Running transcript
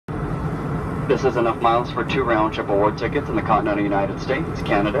This is enough miles for 2 round-trip award tickets in the continental United States,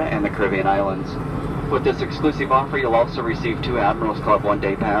 Canada, and the Caribbean islands. With this exclusive offer, you'll also receive 2 Admirals Club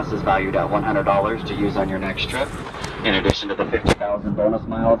one-day passes valued at $100 to use on your next trip. In addition to the 50,000 bonus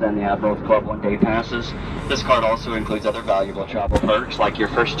miles and the Admirals Club one-day passes, this card also includes other valuable travel perks like your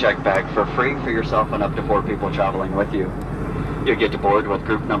first check bag for free for yourself and up to 4 people traveling with you. You'll get to board with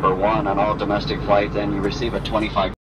group number 1 on all domestic flights, and you receive a $25